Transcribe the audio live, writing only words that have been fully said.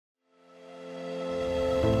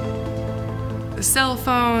cell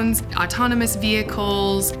phones, autonomous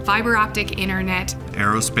vehicles, fiber optic internet,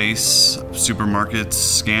 aerospace, supermarkets,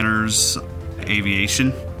 scanners,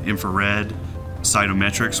 aviation, infrared,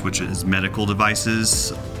 cytometrics, which is medical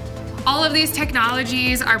devices. All of these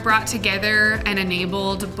technologies are brought together and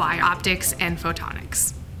enabled by optics and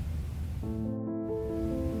photonics.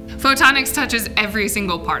 Photonics touches every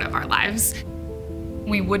single part of our lives.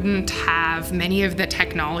 We wouldn't have many of the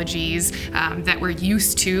technologies that we're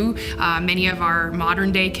used to. Many of our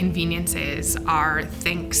modern day conveniences are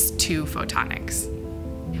thanks to photonics.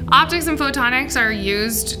 Optics and photonics are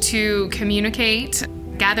used to communicate,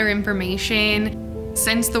 gather information,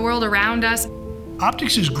 sense the world around us.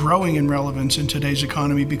 Optics is growing in relevance in today's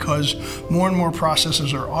economy because more and more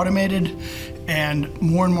processes are automated and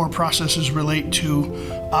more processes relate to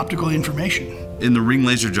optical information. In the ring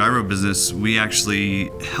laser gyro business, we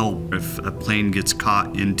actually help if a plane gets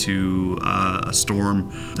caught into a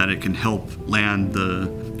storm, that it can help land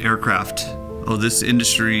the aircraft. Oh, this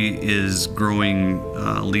industry is growing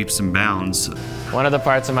leaps and bounds. One of the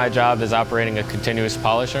parts of my job is operating a continuous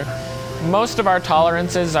polisher. Most of our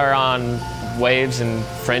tolerances are on waves and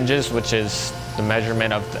fringes, which is the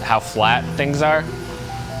measurement of how flat things are.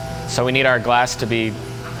 So we need our glass to be,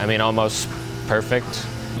 almost perfect.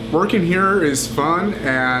 Working here is fun,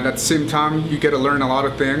 and at the same time, you get to learn a lot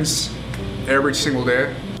of things every single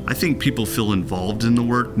day. I think people feel involved in the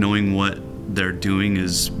work, knowing what they're doing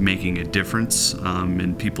is making a difference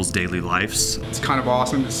in people's daily lives. It's kind of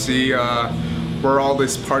awesome to see where all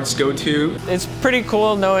these parts go to. It's pretty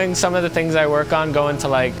cool knowing some of the things I work on go into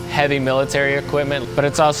like heavy military equipment, but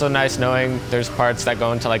it's also nice knowing there's parts that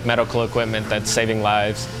go into like medical equipment that's saving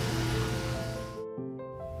lives.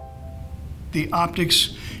 The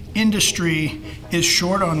optics industry is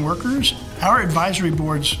short on workers. Our advisory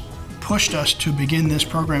boards pushed us to begin this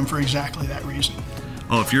program for exactly that reason.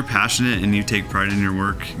 Oh, if you're passionate and you take pride in your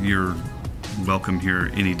work, you're welcome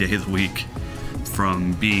here any day of the week.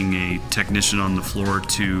 From being a technician on the floor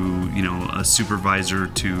to, a supervisor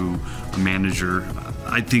to a manager.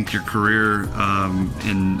 I think your career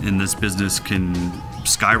in this business can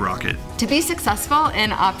skyrocket. To be successful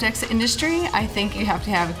in optics industry, I think you have to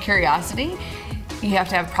have curiosity, you have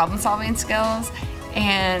to have problem-solving skills,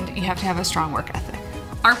 and you have to have a strong work ethic.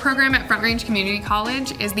 Our program at Front Range Community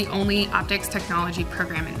College is the only optics technology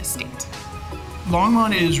program in the state.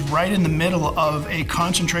 Longmont is right in the middle of a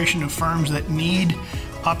concentration of firms that need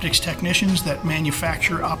optics technicians that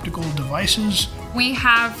manufacture optical devices. We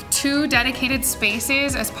have 2 dedicated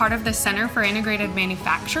spaces as part of the Center for Integrated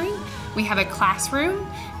Manufacturing. We have a classroom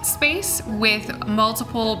space with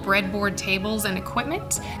multiple breadboard tables and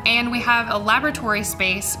equipment, and we have a laboratory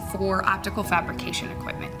space for optical fabrication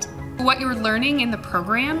equipment. What you're learning in the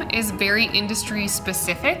program is very industry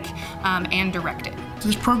specific and directed.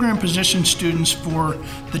 This program positions students for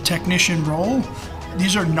the technician role.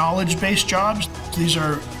 These are knowledge-based jobs. These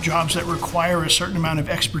are jobs that require a certain amount of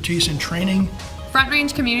expertise and training. Front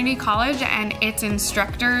Range Community College and its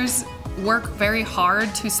instructors work very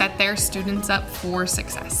hard to set their students up for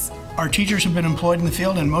success. Our teachers have been employed in the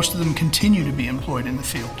field, and most of them continue to be employed in the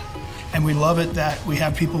field. And we love it that we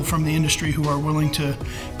have people from the industry who are willing to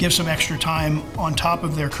give some extra time on top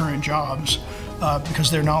of their current jobs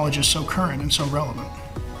because their knowledge is so current and so relevant.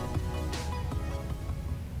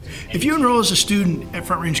 If you enroll as a student at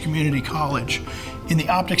Front Range Community College in the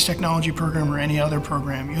optics technology program or any other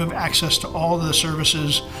program, you have access to all the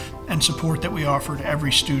services and support that we offer to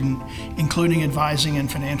every student, including advising and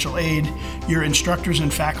financial aid. Your instructors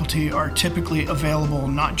and faculty are typically available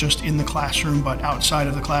not just in the classroom but outside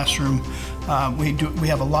of the classroom. We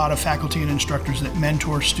have a lot of faculty and instructors that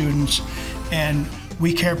mentor students, and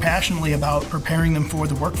we care passionately about preparing them for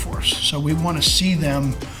the workforce. So we want to see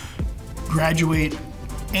them graduate,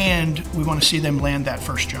 and we want to see them land that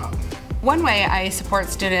first job. One way I support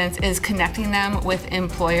students is connecting them with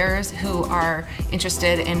employers who are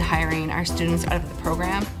interested in hiring our students out of the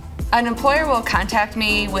program. An employer will contact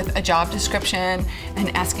me with a job description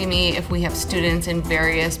and asking me if we have students in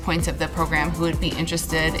various points of the program who would be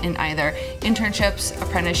interested in either internships,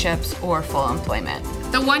 apprenticeships, or full employment.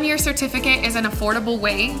 The one-year certificate is an affordable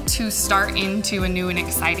way to start into a new and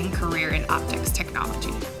exciting career in optics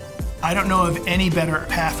technology. I don't know of any better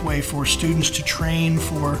pathway for students to train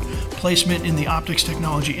for placement in the optics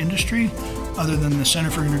technology industry other than the Center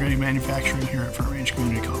for Integrated Manufacturing here at Front Range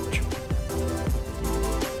Community College.